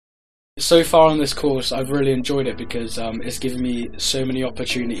So far on this course, I've really enjoyed it because it's given me so many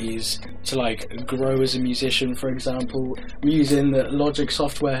opportunities to like grow as a musician. For example, I'm using the Logic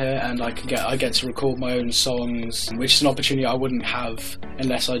software here, and I get to record my own songs, which is an opportunity I wouldn't have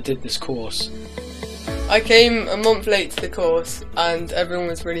unless I did this course. I came a month late to the course and everyone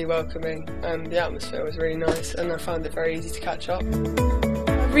was really welcoming and the atmosphere was really nice and I found it very easy to catch up.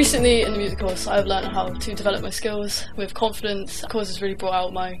 Recently in the music course I've learned how to develop my skills with confidence. The course has really brought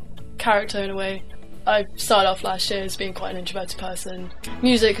out my character in a way. I started off last year as being quite an introverted person.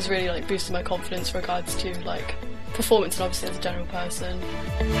 Music has really boosted my confidence in regards to performance and obviously as a general person.